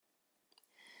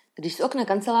Když z okna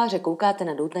kanceláře koukáte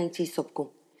na doutnající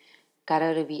sopku.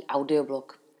 Kariérový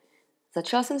audioblog.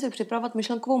 Začala jsem si připravovat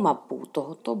myšlenkovou mapu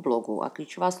tohoto blogu a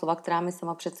klíčová slova, která mi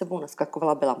sama před sebou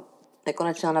naskakovala, byla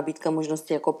nekonečná nabídka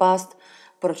možnosti jako pást,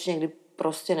 proč někdy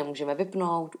prostě nemůžeme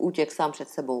vypnout, útěk sám před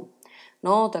sebou.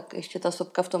 No, tak ještě ta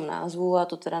sopka v tom názvu a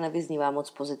to teda nevyznívá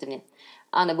moc pozitivně.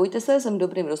 A nebojte se, jsem v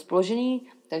dobrým rozpoložení,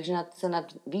 takže se nad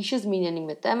výše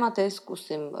zmíněnými tématy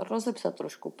zkusím rozepsat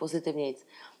trošku pozitivnějc.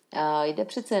 Jde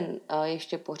přece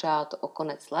ještě pořád o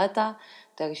konec léta,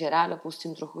 takže ráda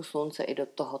pustím trochu slunce i do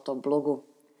tohoto blogu.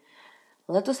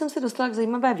 Letos jsem se dostala k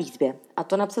zajímavé výzvě, a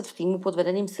to napsat v týmu pod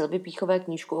vedením Silvy Píchové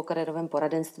knížku o kariérovém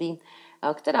poradenství,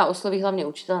 která osloví hlavně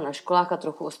učitele na školách a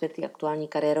trochu osvětlí aktuální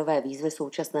kariérové výzvy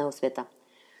současného světa.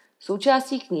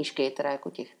 Součástí knížky, teda jako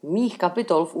těch mých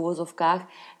kapitol v úvozovkách,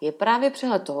 je právě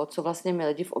přehled toho, co vlastně my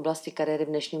lidi v oblasti kariéry v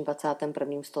dnešním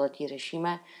 21. století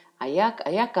řešíme a jak a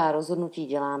jaká rozhodnutí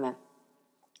děláme.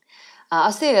 A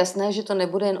asi je jasné, že to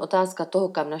nebude jen otázka toho,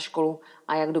 kam na školu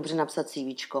a jak dobře napsat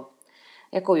CVčko.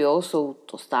 Jako jo, jsou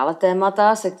to stále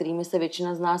témata, se kterými se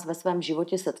většina z nás ve svém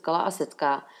životě setkala a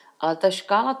setká, ale ta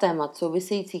škála témat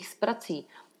souvisejících s prací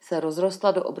se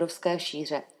rozrostla do obrovské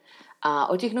šíře. A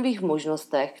o těch nových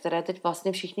možnostech, které teď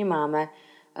vlastně všichni máme,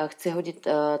 chci hodit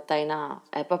tady na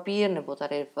e-papír nebo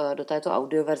tady do této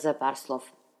audioverze pár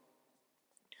slov.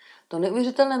 To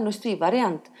neuvěřitelné množství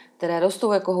variant, které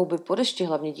rostou jako houby po dešti,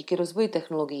 hlavně díky rozvoji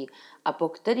technologií a po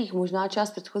kterých možná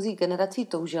část předchozích generací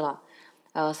toužila,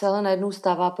 se ale najednou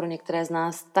stává pro některé z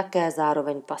nás také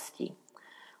zároveň pastí.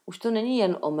 Už to není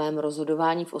jen o mém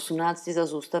rozhodování v 18 za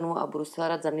zůstanu a budu se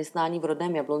hledat zaměstnání v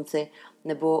rodném Jablonci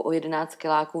nebo o 11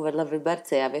 kiláků vedle v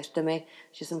Liberci a věřte mi,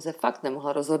 že jsem se fakt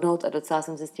nemohla rozhodnout a docela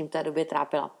jsem se s tím v té době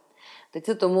trápila. Teď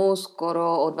se tomu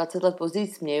skoro o 20 let později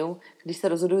směju, když se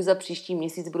rozhoduji za příští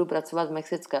měsíc budu pracovat v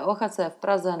mexické Oaxace, v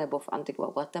Praze nebo v Antigua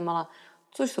Guatemala,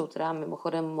 což jsou teda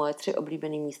mimochodem moje 3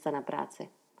 oblíbené místa na práci.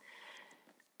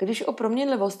 Když o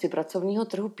proměnlivosti pracovního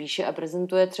trhu píše a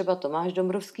prezentuje třeba Tomáš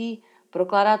Dombrovský,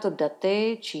 prokládá to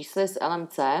daty, čísly z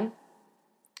LMC.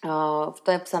 V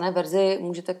té psané verzi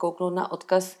můžete kouknout na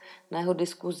odkaz na jeho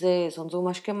diskuzi s Honzou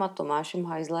Maškem a Tomášem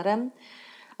Heislerem.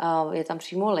 Je tam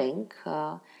přímo link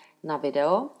na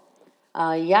video.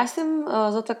 Já jsem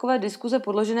za takové diskuze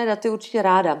podložené daty určitě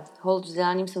ráda. Holt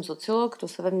vzděláním jsem sociolog, to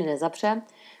se ve mně nezapře.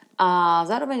 A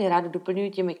zároveň ráda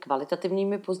doplňuji těmi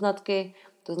kvalitativními poznatky,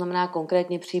 to znamená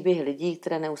konkrétně příběhy lidí,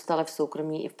 které neustále v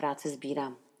soukromí i v práci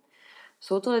sbírám.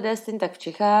 Jsou to lidé stejně tak v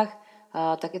Čechách,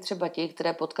 tak i třeba ti,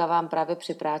 které potkávám právě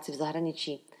při práci v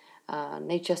zahraničí.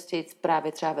 Nejčastěji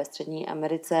právě třeba ve Střední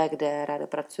Americe, kde ráda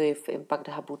pracuji v Impact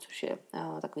Hubu, což je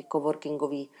takový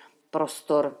coworkingový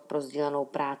prostor pro sdílenou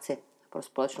práci, pro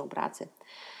společnou práci.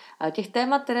 Těch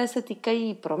témat, které se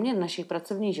týkají proměn našich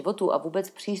pracovních životů a vůbec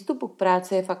přístupu k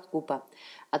práci, je fakt kupa.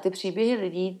 A ty příběhy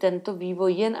lidí tento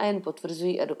vývoj jen a jen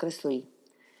potvrzují a dokreslují.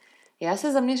 Já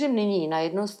se zaměřím nyní na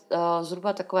jedno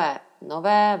zhruba takové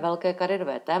nové, velké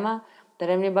kariérové téma,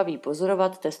 které mě baví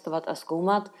pozorovat, testovat a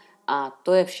zkoumat, a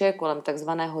to je vše kolem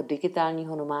takzvaného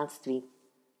digitálního nomádství.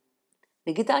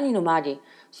 Digitální nomádi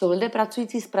jsou lidé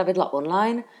pracující zpravidla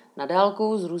online, na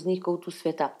dálku z různých koutů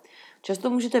světa. Často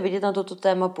můžete vidět na toto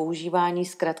téma používání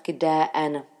zkratky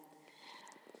DN.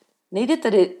 Nejde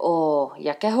tedy o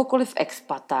jakéhokoliv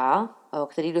expata,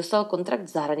 který dostal kontrakt v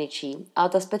zahraničí, ale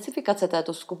ta specifikace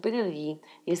této skupiny lidí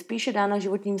je spíše dána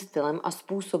životním stylem a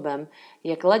způsobem,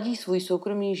 jak ladí svůj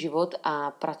soukromý život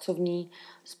a pracovní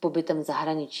s pobytem v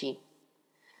zahraničí.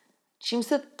 Čím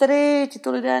se tedy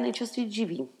tito lidé nejčastěji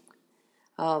živí?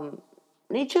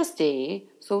 Nejčastěji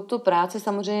jsou to práce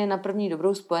samozřejmě na první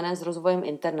dobrou spojené s rozvojem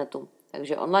internetu,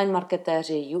 takže online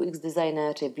marketéři, UX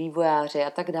designéři, vývojáři a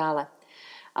tak dále.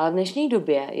 Ale v dnešní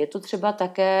době je to třeba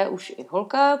také už i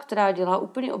holka, která dělá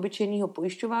úplně obyčejného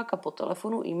pojišťováka po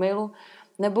telefonu, e-mailu,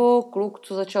 nebo kluk,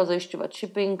 co začal zajišťovat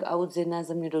shipping aut z jedné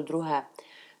země do druhé.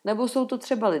 Nebo jsou to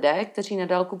třeba lidé, kteří na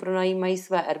dálku pronajímají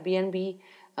své Airbnb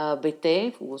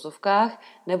byty v úvozovkách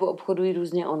nebo obchodují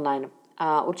různě online.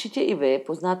 A určitě i vy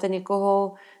poznáte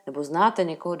někoho nebo znáte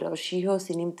někoho dalšího s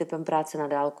jiným typem práce na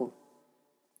dálku.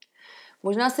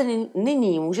 Možná se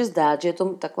nyní může zdát, že je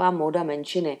to taková móda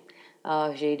menšiny,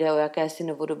 že jde o jakési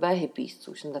novodobé hippies,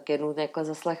 co už jsem taky jednou takhle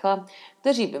zaslechla,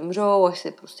 kteří vymřou, až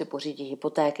si prostě pořídí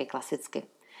hypotéky klasicky.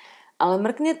 Ale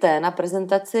mrkněte na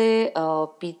prezentaci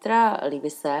Petra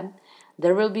Levise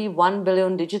There will be 1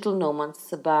 billion digital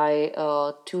nomads by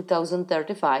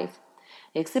 2035,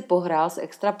 jak si pohrál s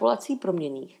extrapolací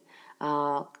proměnných.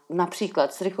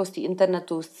 Například s rychlostí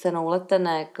internetu, s cenou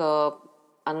letenek,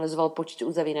 analyzoval počty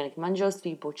uzavíraných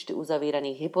manželství, počty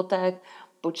uzavíraných hypoték,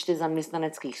 počty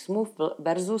zaměstnaneckých smluv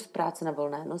versus práce na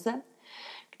volné noze,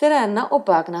 které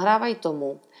naopak nahrávají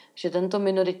tomu, že tento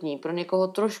minoritní, pro někoho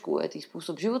trošku etý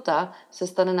způsob života se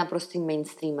stane naprostým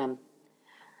mainstreamem.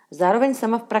 Zároveň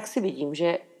sama v praxi vidím,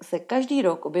 že se každý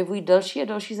rok objevují další a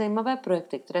další zajímavé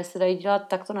projekty, které se dají dělat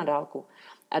takto na dálku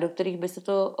a do kterých by se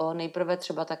to nejprve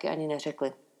třeba taky ani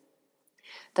neřekli.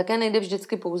 Také nejde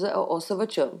vždycky pouze o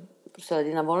OSVČ, prostě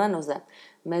lidi na volné noze.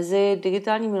 Mezi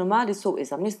digitálními nomády jsou i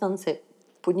zaměstnanci,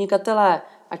 podnikatelé,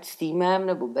 ať s týmem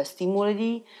nebo bez týmu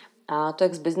lidí, a to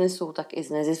jak z biznesu, tak i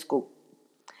z nezisku.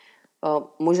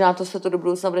 Možná to se to do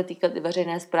budoucna bude týkat i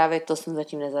veřejné správy, to jsem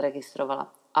zatím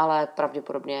nezaregistrovala, ale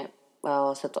pravděpodobně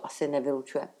se to asi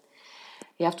nevylučuje.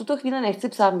 Já v tuto chvíli nechci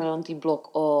psát miliontý blog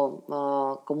o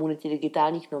komunitě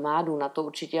digitálních nomádů, na to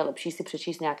určitě je lepší si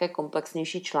přečíst nějaké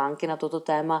komplexnější články na toto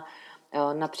téma,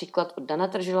 například od Dana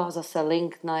Tržila, zase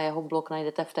link na jeho blog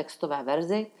najdete v textové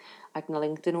verzi, ať na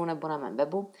LinkedInu nebo na mém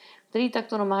webu, který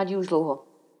takto nomádí už dlouho.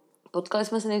 Potkali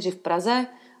jsme se nejdřív v Praze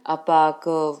a pak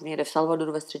někde v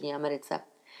Salvadoru ve Střední Americe,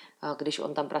 když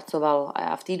on tam pracoval a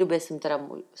já v té době jsem teda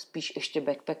spíš ještě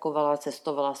backpackovala,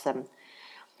 cestovala jsem.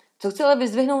 Co chci ale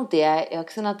vyzdvihnout je,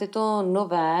 jak se na tyto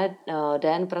nové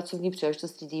den pracovní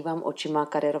příležitosti dívám očima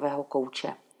kariérového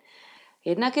kouče.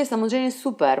 Jednak je samozřejmě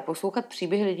super poslouchat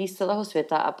příběhy lidí z celého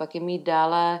světa a pak je mít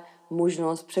dále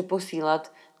možnost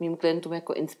přeposílat mým klientům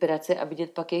jako inspiraci a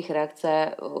vidět pak jejich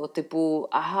reakce typu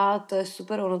aha, to je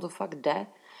super, ono to fakt jde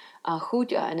a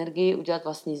chuť a energii udělat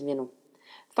vlastní změnu.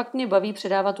 Fakt mě baví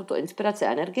předávat tuto inspiraci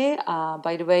a energii a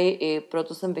by the way i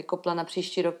proto jsem vykopla na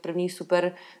příští rok první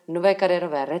super nové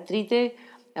kariérové retreaty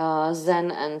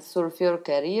Zen and Surf Your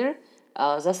Career.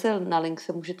 Zase na link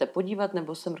se můžete podívat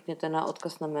nebo se mrkněte na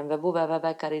odkaz na mém webu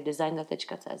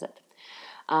www.careerdesigner.cz.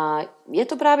 A je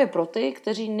to právě pro ty,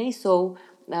 kteří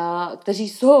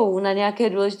jsou na nějaké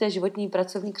důležité životní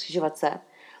pracovní křižovatce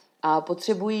a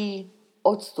potřebují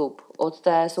odstup od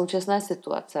té současné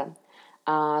situace.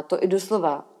 A to i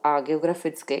doslova a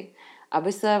geograficky,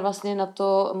 aby se vlastně na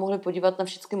to mohli podívat na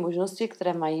všechny možnosti,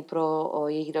 které mají pro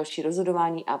jejich další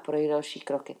rozhodování a pro jejich další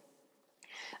kroky.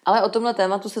 Ale o tomhle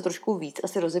tématu se trošku víc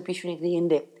asi rozepíšu někdy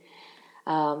jindy.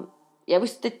 Já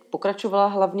bych teď pokračovala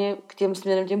hlavně k těm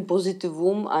směrem těm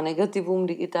pozitivům a negativům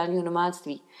digitálního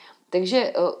nomádství.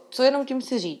 Takže co jenom tím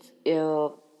si říct?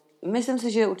 Myslím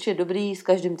si, že je určitě dobrý s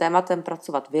každým tématem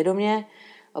pracovat vědomě,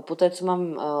 poté, co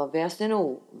mám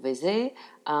vyjasněnou vizi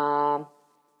a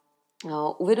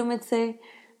uvědomit si,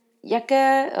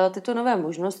 jaké tyto nové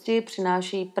možnosti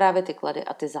přináší právě ty klady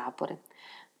a ty zápory.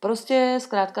 Prostě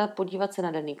zkrátka podívat se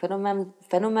na daný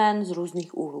fenomén z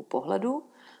různých úhlů pohledu,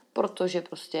 protože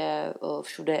prostě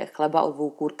všude je chleba o dvou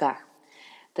kůrkách.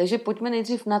 Takže pojďme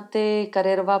nejdřív na ty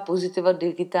kariérová pozitiva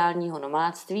digitálního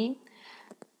nomádství.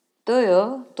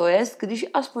 To je, když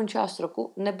aspoň část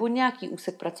roku nebo nějaký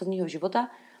úsek pracovního života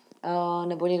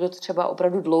nebo někdo třeba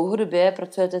opravdu dlouhodobě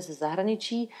pracujete ze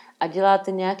zahraničí a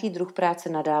děláte nějaký druh práce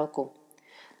na dálku.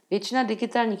 Většina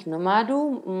digitálních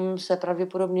nomádů se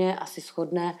pravděpodobně asi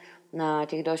shodne na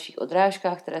těch dalších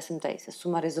odrážkách, které jsem tady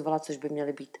sesumarizovala, což by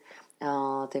měly být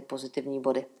ty pozitivní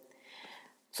body.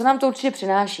 Co nám to určitě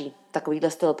přináší,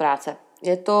 takovýhle styl práce?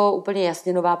 Je to úplně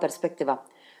jasně nová perspektiva.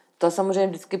 To samozřejmě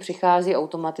vždycky přichází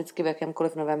automaticky v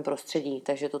jakémkoliv novém prostředí,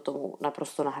 takže to tomu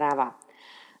naprosto nahrává.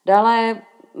 Dále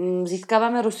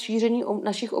získáváme rozšíření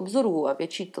našich obzorů a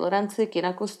větší toleranci k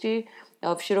jinakosti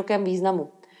v širokém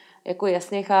významu. Jako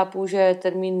jasně chápu, že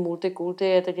termín multikulty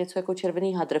je teď něco jako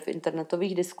červený hadr v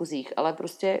internetových diskuzích, ale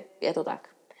prostě je to tak.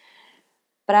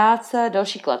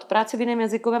 Další klad. Práce v jiném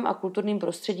jazykovém a kulturním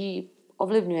prostředí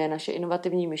ovlivňuje naše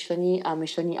inovativní myšlení a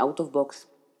myšlení out of box.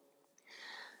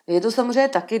 Je to samozřejmě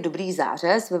taky dobrý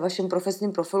zářez ve vašem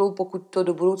profesním profilu, pokud to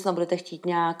do budoucna budete chtít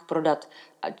nějak prodat,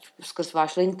 ať skrz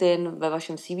váš LinkedIn, ve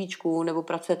vašem CVčku, nebo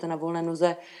pracujete na volné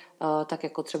noze, tak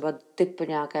jako třeba typ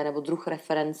nějaké nebo druh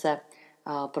reference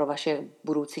pro vaše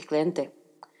budoucí klienty.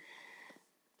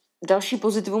 Další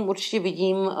pozitivum určitě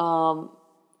vidím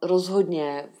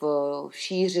rozhodně v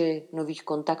šíři nových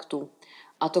kontaktů.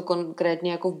 A to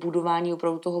konkrétně jako v budování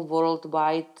opravdu toho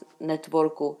worldwide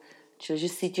networku, čili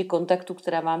síti kontaktů,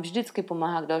 která vám vždycky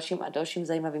pomáhá k dalším a dalším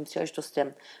zajímavým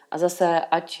příležitostem. A zase,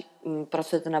 ať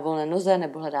pracujete na volné noze,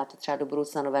 nebo hledáte třeba do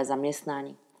budoucna nové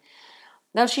zaměstnání.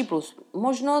 Další plus.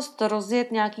 Možnost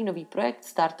rozjet nějaký nový projekt,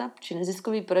 startup či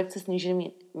neziskový projekt se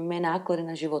sníženými náklady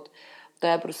na život. To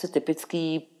je prostě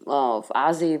typický v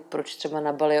Asii, proč třeba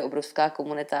na Bali je obrovská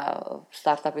komunita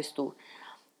startupistů.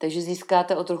 Takže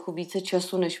získáte o trochu více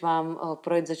času, než vám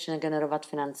projekt začne generovat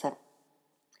finance.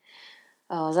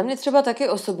 Za mě třeba taky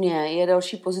osobně je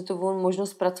další pozitivum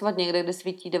možnost pracovat někde, kde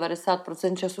svítí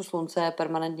 90% času slunce,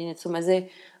 permanentně něco mezi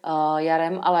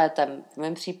jarem a létem. V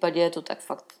mém případě to tak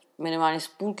fakt minimálně z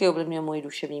půlky ovlivňuje moji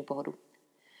duševní pohodu.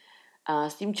 A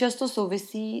s tím často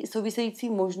související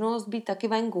možnost být taky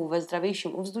venku ve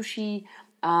zdravějším ovzduší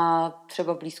a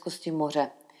třeba v blízkosti moře.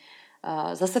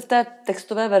 Zase v té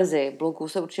textové verzi blogu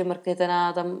se určitě mrkněte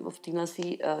tam v téhle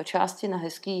části na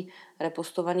hezký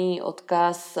repostovaný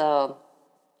odkaz,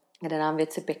 kde nám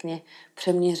věci pěkně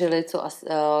přeměřili,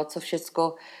 co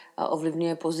všecko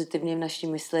ovlivňuje pozitivně v naší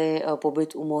mysli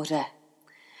pobyt u moře.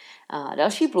 A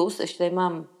další plus, ještě tady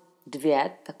mám 2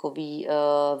 takové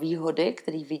výhody,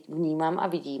 které vnímám a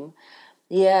vidím,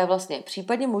 je vlastně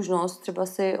případně možnost třeba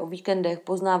si o víkendech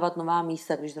poznávat nová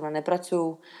místa, když zrovna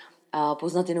nepracuju,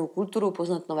 poznat jinou kulturu,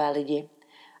 poznat nové lidi.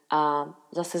 A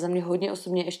zase za mě hodně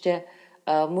osobně ještě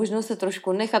možnost se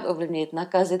trošku nechat ovlivnit,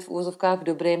 nakazit v úvozovkách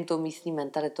dobrým tou místní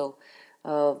mentalitou.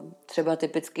 Třeba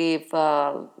typicky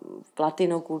v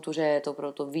latinokultuře je to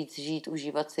proto víc žít,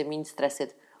 užívat si, méně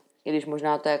stresit. I když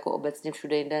možná to je jako obecně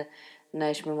všude jinde,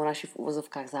 než mimo naši v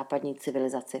úvozovkách západní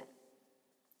civilizaci.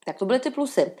 Tak to byly ty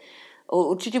plusy.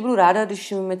 Určitě budu ráda,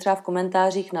 když mi třeba v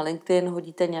komentářích na LinkedIn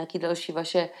hodíte nějaké další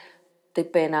vaše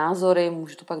typy, názory,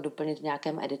 můžu to pak doplnit v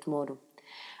nějakém edit módu.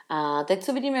 A teď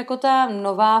co vidím jako ta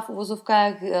nová v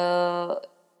uvozovkách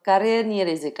kariérní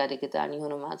rizika digitálního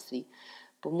nomádství.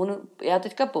 Já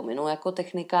teďka pominu jako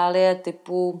technikálie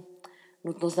typu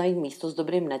nutnost najít místo s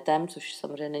dobrým netem, což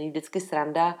samozřejmě není vždycky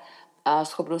sranda, a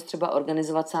schopnost třeba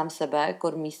organizovat sám sebe,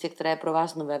 v místě, které je pro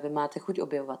vás nové, vy máte chuť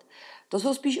objevovat. To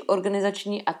jsou spíš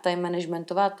organizační a time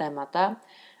managementová témata,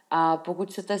 a pokud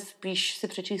chcete spíš si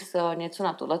přečíst něco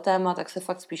na tohle téma, tak se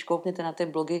fakt spíš koukněte na ty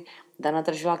blogy Dana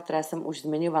Tržela, které jsem už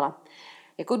zmiňovala.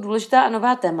 Jako důležitá a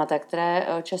nová témata, které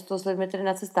často s lidmi tedy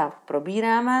na cestách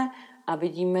probíráme a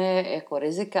vidíme jako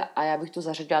rizika, a já bych to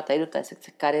zařadila tady do té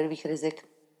sekce kariérových rizik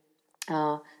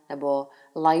nebo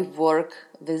life work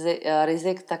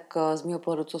rizik, tak z mého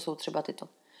pohledu, co jsou třeba tyto.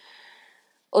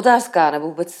 Otázka, nebo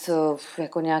vůbec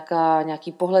jako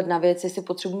nějaký pohled na věc, jestli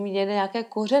potřebuji mít nějaké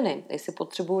kořeny, jestli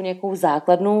potřebuji nějakou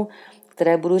základnu,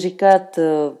 které budu říkat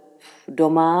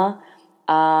doma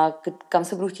a kam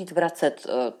se budu chtít vracet.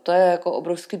 To je jako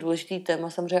obrovsky důležitý téma,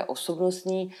 samozřejmě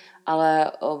osobnostní,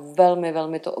 ale velmi,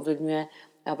 velmi to ovlivňuje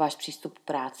váš přístup k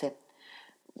práci.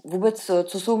 Vůbec,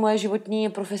 co jsou moje životní a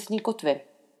profesní kotvy?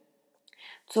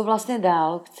 Co vlastně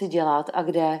dál chci dělat a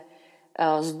kde?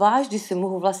 Zvlášť, když si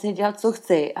mohu vlastně dělat, co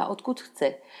chci a odkud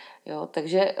chci. Jo,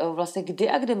 takže vlastně kdy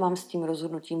a kde mám s tím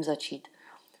rozhodnutím začít.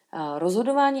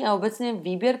 Rozhodování a obecně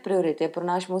výběr priorit je pro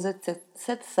náš mozek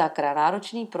sakra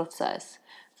náročný proces.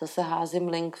 Zase házím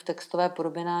link v textové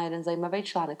podobě na jeden zajímavý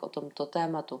článek o tomto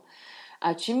tématu.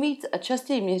 A čím víc a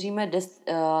častěji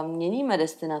měníme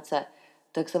destinace,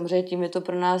 tak samozřejmě tím je to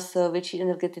pro nás větší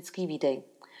energetický výdej.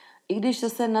 I když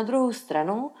zase na druhou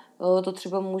stranu to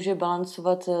třeba může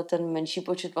balancovat ten menší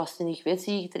počet vlastněných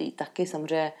věcí, který taky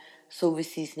samozřejmě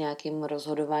souvisí s nějakým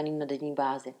rozhodováním na denní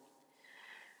bázi.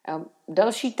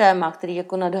 Další téma, který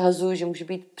jako nadhazuji, že může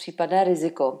být případné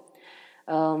riziko.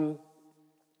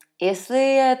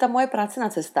 Jestli je ta moje práce na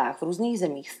cestách v různých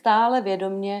zemích stále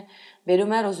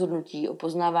vědomé rozhodnutí o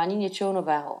poznávání něčeho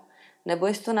nového, nebo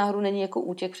jestli to náhodou není jako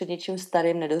útěk před něčím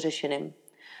starým, nedořešeným.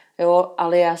 Jo,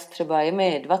 alias třeba je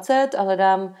mi 20 a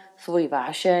hledám svoji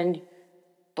vášeň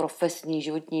profesní,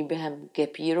 životní během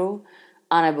gap yearu,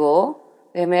 anebo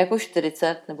je mi jako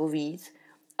 40 nebo víc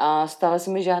a stále se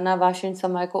mi žádná vášeň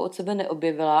sama jako od sebe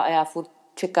neobjevila a já furt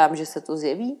čekám, že se to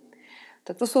zjeví.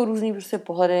 Tak to jsou různý prostě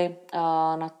pohledy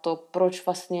na to, proč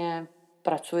vlastně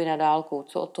pracuji na dálku,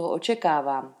 co od toho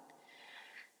očekávám.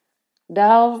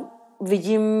 Dál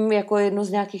vidím jako jedno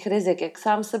z nějakých rizik, jak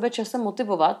sám sebe časem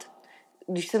motivovat,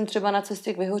 když jsem třeba na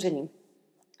cestě k vyhoření.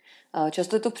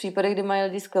 Často je to v případech, kdy mají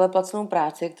lidi skvěle placenou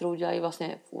práci, kterou dělají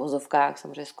vlastně v uvozovkách,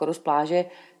 samozřejmě skoro z pláže,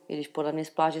 i když podle mě z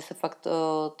pláže se fakt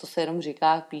to se jenom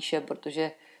říká, píše,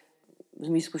 protože z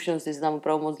mých zkušeností se tam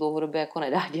opravdu moc dlouhodobě jako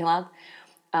nedá dělat.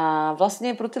 A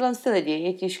vlastně pro tyhle lidi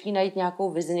je těžké najít nějakou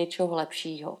vizi něčeho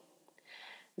lepšího.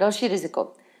 Další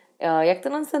riziko. Jak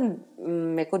tenhle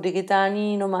jako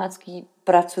digitální nomádský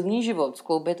pracovní život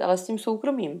skloubit, ale s tím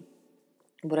soukromým?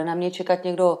 Bude na mě čekat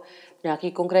někdo v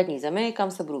nějaký konkrétní zemi,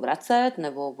 kam se budu vracet,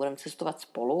 nebo budeme cestovat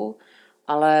spolu,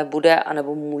 ale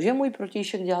anebo může můj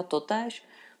protějšek dělat totéž,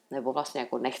 nebo vlastně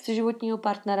jako nechci životního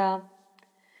partnera.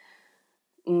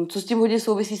 Co s tím hodně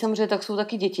souvisí samozřejmě, tak jsou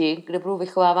taky děti, kde budou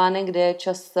vychovávány, kde je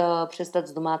čas přestat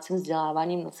s domácím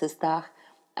vzděláváním na cestách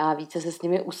a více se s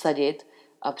nimi usadit,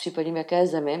 a případně v jaké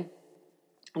zemi,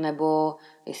 nebo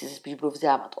jestli se spíš budou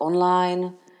vzdělávat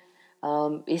online,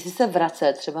 jestli se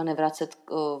vracet, třeba nevracet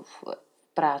v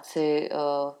práci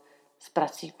s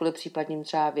prací kvůli případným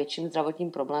třeba větším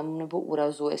zdravotním problémům nebo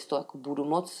úrazu, jestli to jako budu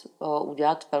moc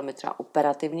udělat velmi třeba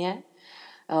operativně,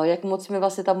 Jak moc mi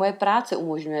vlastně ta moje práce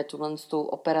umožňuje tu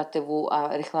operativu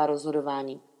a rychlá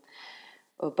rozhodování.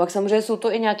 Pak samozřejmě jsou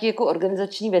to i nějaké jako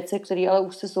organizační věci, které ale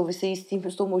už se souvisejí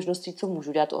s tou možností, co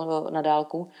můžu dělat na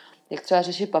dálku. Jak třeba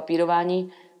řešit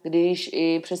papírování, když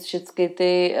i přes všechny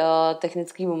ty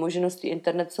technické možnosti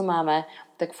internet, co máme,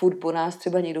 tak furt po nás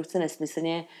třeba někdo chce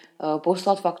nesmyslně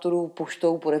poslat fakturu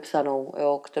poštou podepsanou,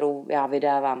 jo, kterou já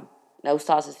vydávám.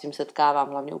 Neustále se s tím setkávám,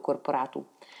 hlavně u korporátů.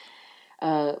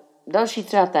 Další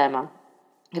třeba téma.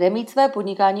 Kde mít své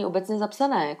podnikání obecně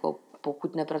zapsané, jako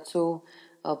pokud nepracuju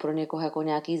pro někoho jako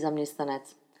nějaký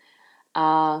zaměstnanec.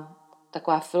 A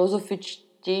taková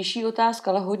filozofičtější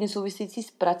otázka, ale hodně související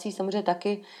s prací samozřejmě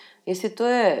taky, jestli to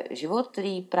je život,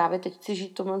 který právě teď chci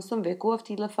žít v tomhle věku a v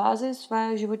této fázi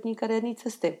své životní kariérní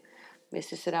cesty.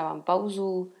 Jestli si dávám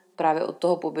pauzu právě od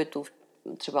toho pobytu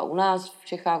třeba u nás v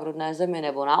Čechách v rodné zemi,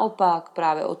 nebo naopak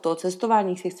právě od toho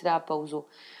cestování si chci dát pauzu.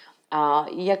 A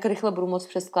jak rychle budu moct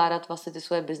přeskládat vlastně ty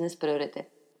svoje business priority.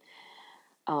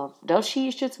 A další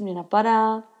ještě, co mě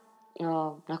napadá,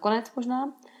 nakonec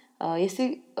možná,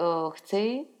 jestli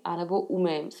chci anebo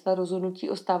umím své rozhodnutí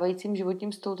o stávajícím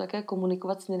životním stylu také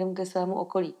komunikovat směrem ke svému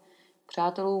okolí. K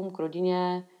přátelům, k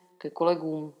rodině, ke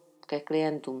kolegům, ke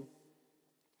klientům.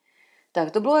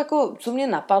 Tak to bylo jako, co mě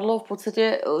napadlo v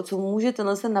podstatě, co může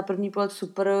tenhle na první pohled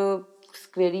super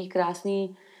skvělý,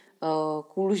 krásný,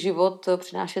 cool život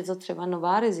přinášet za třeba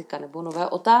nová rizika nebo nové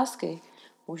otázky.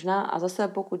 Možná a zase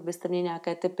pokud byste měli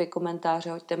nějaké tipy,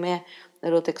 komentáře, hoďte mi je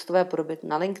do textové podoby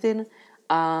na LinkedIn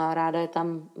a ráda je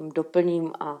tam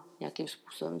doplním a nějakým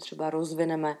způsobem třeba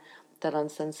rozvineme ten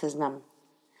seznam.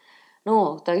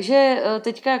 No, takže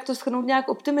teďka jak to shrnout nějak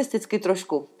optimisticky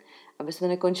trošku, aby jsme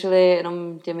nekončili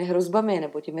jenom těmi hrozbami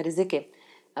nebo těmi riziky.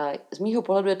 Z mýho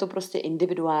pohledu je to prostě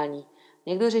individuální.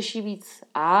 Někdo řeší víc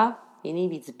A, jiný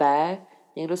víc B,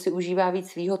 někdo si užívá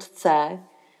víc výhod C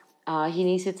a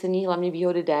jiný si cení hlavně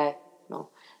výhody D. No.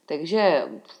 Takže,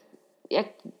 jak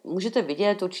můžete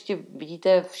vidět, určitě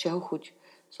vidíte všeho chuť.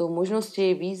 Jsou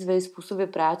možnosti, výzvy, způsoby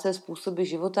práce, způsoby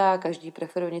života, každý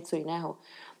preferuje něco jiného.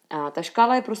 A ta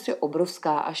škála je prostě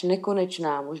obrovská, až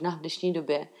nekonečná, možná v dnešní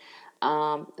době.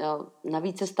 A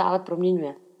navíc se stále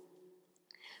proměňuje.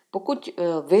 Pokud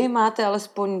vy máte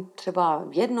alespoň třeba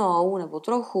jednou nebo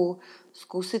trochu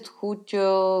zkusit chuť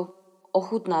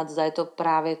ochutnat, zda je to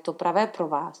právě to pravé pro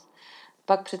vás,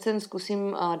 pak přece jen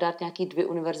zkusím dát nějaký 2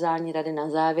 univerzální rady na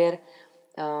závěr,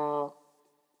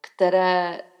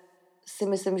 které si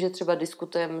myslím, že třeba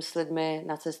diskutujeme s lidmi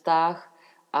na cestách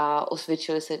a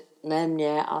osvědčili se ne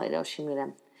mě, ale i dalším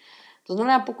lidem. To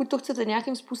znamená, pokud to chcete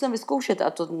nějakým způsobem vyzkoušet,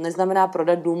 a to neznamená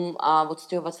prodat dům a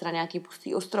odstěhovat se na nějaký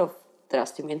pustý ostrov, teda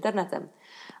s tím internetem,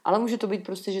 ale může to být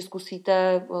prostě, že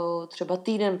zkusíte třeba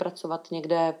týden pracovat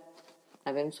někde,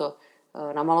 nevím co,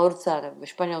 na Malorce nebo ve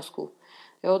Španělsku.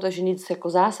 Jo, takže nic jako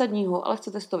zásadního, ale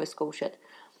chcete si to vyzkoušet.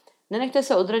 Nenechte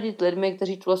se odradit lidmi,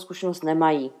 kteří tuhle zkušenost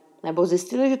nemají. Nebo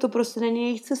zjistili, že to prostě není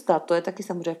jejich cesta. To je taky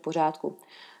samozřejmě v pořádku.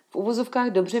 V uvozovkách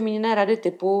dobře míněné rady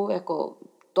typu, jako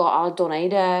to, ale to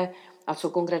nejde, a co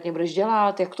konkrétně budeš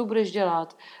dělat, jak to budeš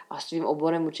dělat, a s tvým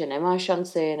oborem určitě nemá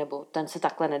šanci, nebo ten se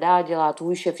takhle nedá dělat,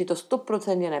 tvůj šéf ti to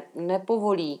 100%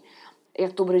 nepovolí,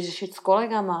 jak to budeš řešit s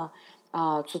kolegama,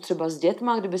 a co třeba s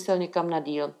dětma, kdyby jsi jel někam na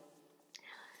díl.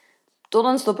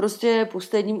 Tohle to prostě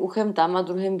puste jedním uchem tam a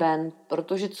druhým ven,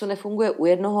 protože co nefunguje u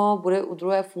jednoho, bude u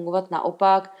druhé fungovat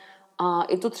naopak. A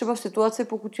je to třeba v situaci,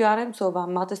 pokud já nevím co,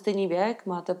 vám máte stejný věk,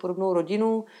 máte podobnou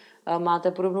rodinu,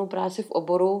 máte podobnou práci v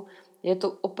oboru, je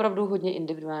to opravdu hodně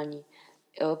individuální.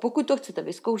 Pokud to chcete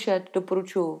vyzkoušet,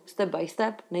 doporučuji step by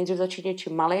step, nejdřív začít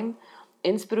něčím malým,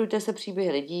 inspirujte se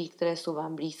příběhy lidí, které jsou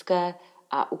vám blízké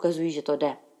a ukazují, že to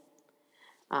jde.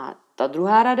 A ta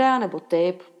druhá rada nebo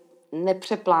tip,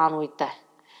 nepřeplánujte.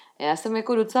 Já jsem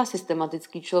jako docela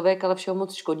systematický člověk, ale všeho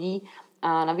moc škodí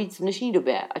a navíc v dnešní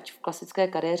době, ať v klasické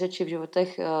kariéře či v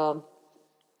životech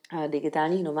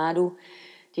digitálních nomádů,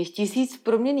 těch 1000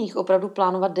 proměnných opravdu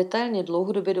plánovat detailně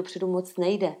dlouhodobě dopředu moc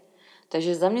nejde.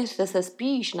 Takže zaměřte se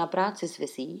spíš na práci s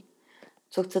vizí,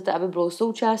 co chcete, aby bylo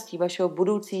součástí vašeho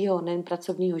budoucího nejen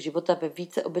pracovního života ve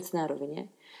více obecné rovině.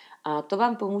 A to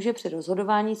vám pomůže při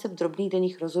rozhodování se v drobných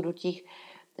denních rozhodnutích,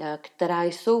 která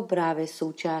jsou právě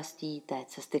součástí té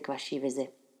cesty k vaší vizi.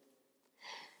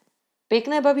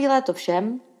 Pěkné baví léto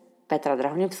všem. Petra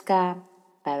Drahoňovská,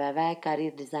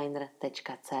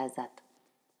 www.careerdesigner.cz